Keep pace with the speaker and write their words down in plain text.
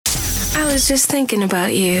I was just thinking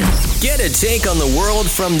about you. Get a take on the world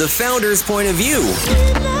from the founder's point of view.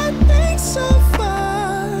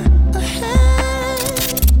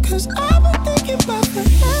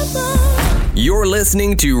 You're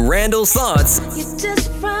listening to Randall's Thoughts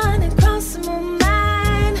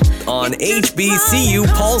on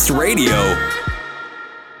HBCU Pulse Radio.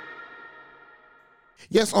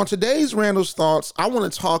 Yes, on today's Randall's Thoughts, I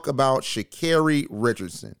want to talk about Sha'Carri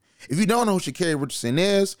Richardson. If you don't know who Sha'Carri Richardson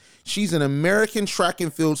is, she's an American track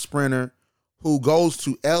and field sprinter who goes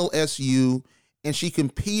to LSU, and she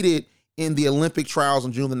competed in the Olympic trials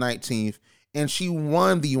on June the 19th, and she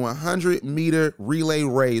won the 100-meter relay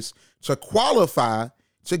race to qualify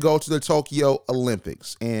to go to the Tokyo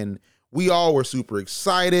Olympics. And we all were super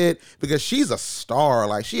excited because she's a star.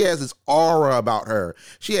 Like, she has this aura about her.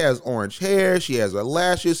 She has orange hair. She has her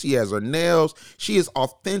lashes. She has her nails. She is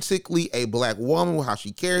authentically a black woman with how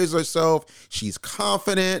she carries herself. She's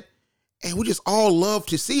confident. And we just all love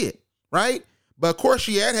to see it, right? But of course,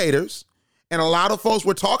 she had haters. And a lot of folks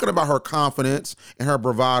were talking about her confidence and her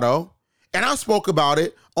bravado. And I spoke about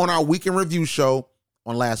it on our Weekend Review show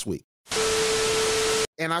on last week.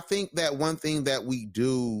 And I think that one thing that we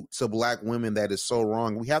do to black women that is so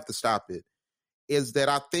wrong, we have to stop it, is that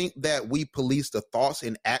I think that we police the thoughts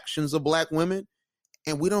and actions of black women,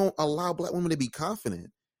 and we don't allow black women to be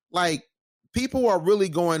confident. Like, people are really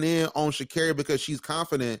going in on Sha'Carri because she's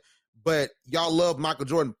confident, but y'all love Michael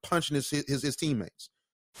Jordan punching his teammates.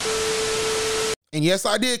 And yes,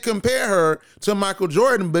 I did compare her to Michael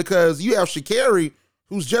Jordan because you have Sha'Carri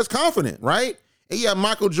who's just confident, right? And you have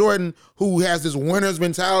Michael Jordan who has this winner's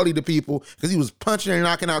mentality to people because he was punching and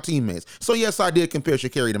knocking out teammates. So yes, I did compare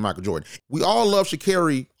Sha'Carri to Michael Jordan. We all love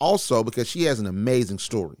Sha'Carri also because she has an amazing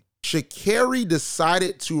story. Sha'Carri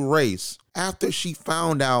decided to race after she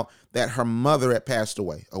found out that her mother had passed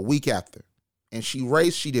away a week after. And she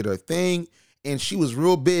raced, she did her thing, and she was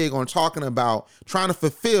real big on talking about trying to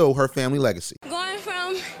fulfill her family legacy. Going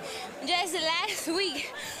from just last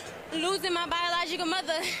week, losing my biological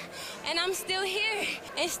mother, and I'm still here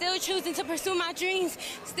and still choosing to pursue my dreams,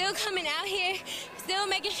 still coming out here, still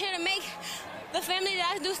making sure to make the family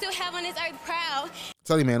that I do still have on this earth proud. I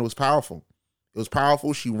tell you, man, it was powerful. It was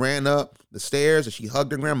powerful. She ran up the stairs and she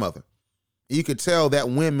hugged her grandmother. You could tell that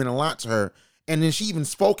win meant a lot to her. And then she even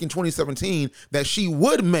spoke in 2017 that she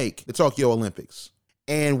would make the Tokyo Olympics.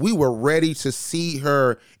 And we were ready to see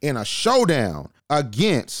her in a showdown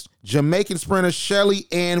against Jamaican sprinter Shelly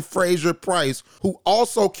Ann Fraser-Pryce, who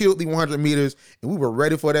also killed the 100 meters. And we were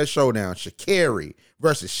ready for that showdown. Sha'Carri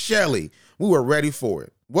versus Shelly. We were ready for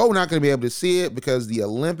it. Well, we're not going to be able to see it because the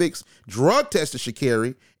Olympics drug tested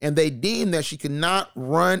Sha'Carri, and they deemed that she could not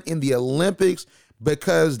run in the Olympics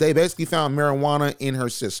because they basically found marijuana in her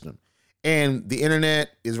system. And the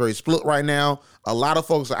internet is very split right now. A lot of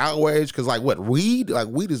folks are outraged because, like, what, weed? Like,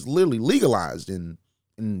 weed is literally legalized in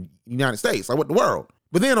the United States. Like, what the world?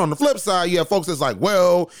 But then on the flip side, you have folks that's like,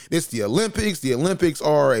 well, it's the Olympics. The Olympics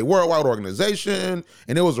are a worldwide organization,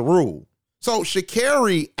 and it was a rule. So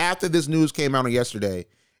Sha'Carri, after this news came out yesterday,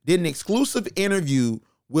 did an exclusive interview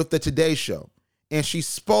with the Today Show. And she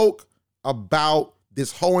spoke about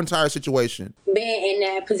this whole entire situation. Being in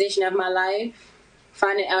that position of my life,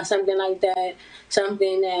 finding out something like that,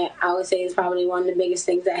 something that I would say is probably one of the biggest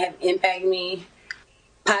things that have impacted me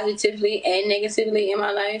positively and negatively in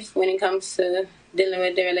my life when it comes to dealing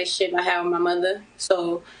with the relationship I have with my mother.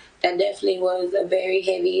 So that definitely was a very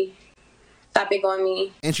heavy topic on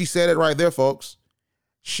me. And she said it right there, folks.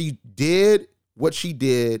 She did what she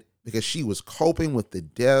did because she was coping with the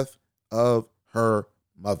death of her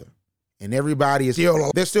mother. And everybody is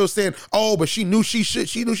they're still saying, oh, but she knew she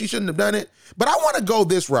shouldn't have done it. But I want to go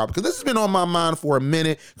this route because this has been on my mind for a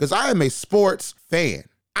minute because I am a sports fan.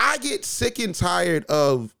 I get sick and tired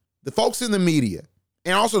of the folks in the media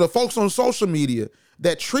and also the folks on social media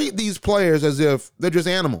that treat these players as if they're just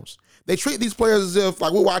animals. They treat these players as if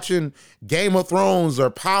like we're watching Game of Thrones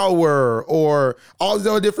or Power or all these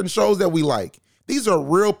other different shows that we like. These are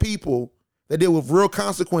real people that deal with real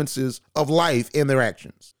consequences of life in their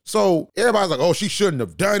actions. So everybody's like, oh, she shouldn't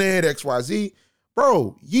have done it, XYZ.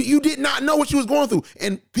 Bro, you did not know what she was going through.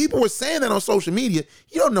 And people were saying that on social media.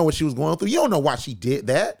 You don't know what she was going through. You don't know why she did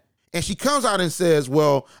that. And she comes out and says,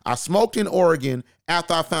 well, I smoked in Oregon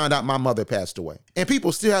after I found out my mother passed away. And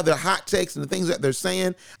people still have their hot takes and the things that they're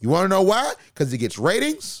saying. You want to know why? Because it gets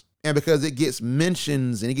ratings and because it gets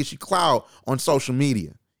mentions and it gets you clout on social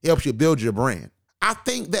media. It helps you build your brand. I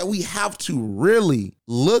think that we have to really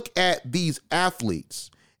look at these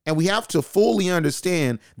athletes and we have to fully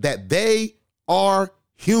understand that they are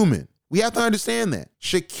human. We have to understand that.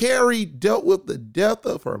 Sha'Carri dealt with the death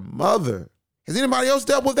of her mother Has anybody else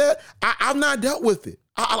dealt with that? I've not dealt with it.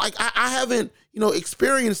 I haven't,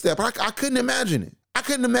 experienced that, but I couldn't imagine it. I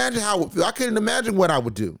couldn't imagine how it would feel. I couldn't imagine what I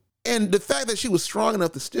would do. And the fact that she was strong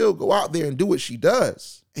enough to still go out there and do what she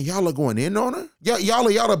does, and y'all are going in on her?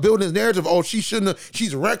 Y'all are building this narrative, oh, she's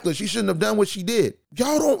reckless, she shouldn't have done what she did.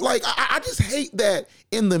 Y'all don't I just hate that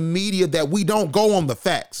in the media that we don't go on the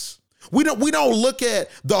facts. We don't look at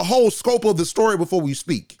the whole scope of the story before we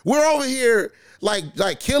speak. We're over here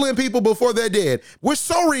like killing people before they're dead. We're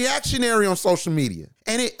so reactionary on social media.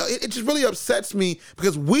 And it just really upsets me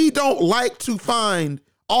because we don't like to find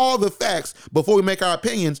all the facts before we make our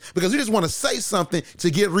opinions because we just want to say something to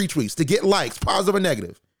get retweets, to get likes, positive or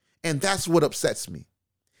negative. And that's what upsets me.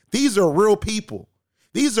 These are real people.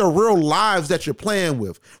 These are real lives that you're playing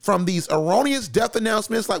with. From these erroneous death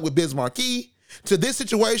announcements like with Biz Markie to this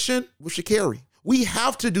situation with Sha'Carri. We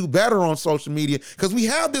have to do better on social media because we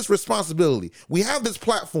have this responsibility. We have this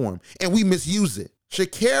platform and we misuse it.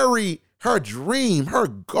 Sha'Carri, her dream, her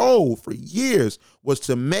goal for years was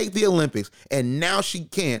to make the Olympics, and now she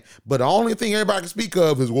can't. But the only thing everybody can speak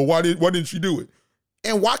of is, well, why didn't she do it?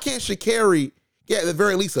 And why can't Sha'Carri get at the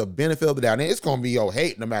very least a benefit of the doubt? And it's going to be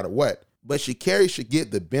hate no matter what. But Sha'Carri should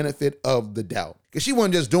get the benefit of the doubt. Because she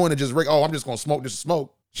wasn't just doing it I'm just going to smoke just to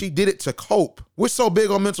smoke. She did it to cope. We're so big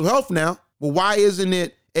on mental health now. Well, why isn't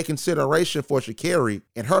it a consideration for Sha'Carri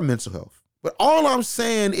and her mental health? But all I'm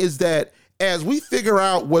saying is that as we figure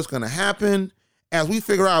out what's going to happen, as we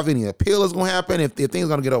figure out if any appeal is going to happen, if things are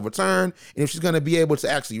going to get overturned, and if she's going to be able to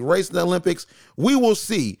actually race in the Olympics, we will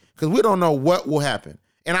see, because we don't know what will happen.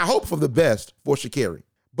 And I hope for the best for Sha'Carri.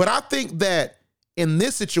 But I think that in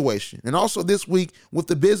this situation, and also this week with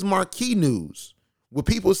the Biz Markie news, where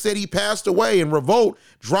people said he passed away and Revolt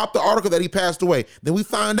dropped the article that he passed away. Then we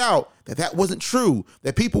find out that wasn't true,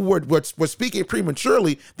 that people were speaking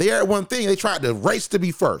prematurely. They aired one thing, they tried to race to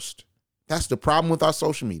be first. That's the problem with our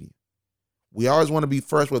social media. We always want to be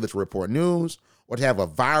first, whether to report news or to have a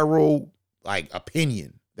viral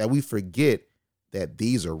opinion, that we forget that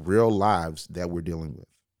these are real lives that we're dealing with.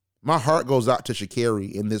 My heart goes out to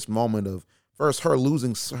Sha'Carri in this moment of first her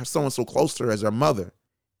losing someone so close to her as her mother.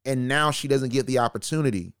 And now she doesn't get the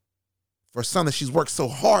opportunity for something she's worked so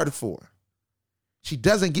hard for. She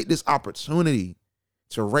doesn't get this opportunity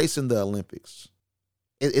to race in the Olympics.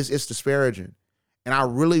 It's disparaging. And I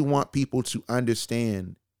really want people to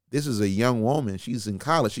understand this is a young woman. She's in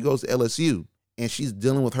college. She goes to LSU. And she's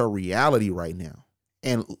dealing with her reality right now.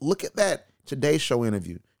 And look at that Today Show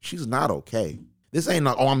interview. She's not okay. This ain't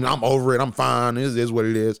I'm over it. I'm fine. This is what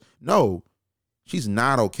it is. No, she's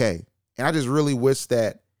not okay. And I just really wish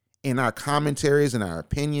that in our commentaries and our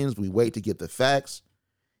opinions, we wait to get the facts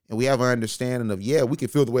and we have an understanding of, we can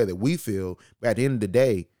feel the way that we feel, but at the end of the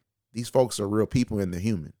day, these folks are real people and they're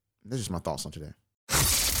human. That's just my thoughts on today.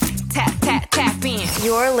 Tap, tap, tap in.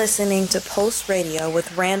 You're listening to Pulse Radio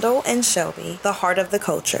with Randall and Shelby, the heart of the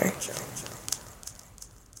culture.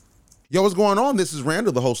 Yo, what's going on? This is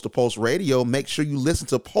Randall, the host of Pulse Radio. Make sure you listen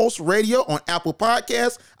to Pulse Radio on Apple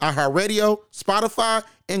Podcasts, iHeartRadio, Spotify,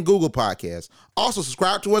 and Google Podcasts. Also,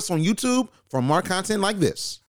 subscribe to us on YouTube for more content like this.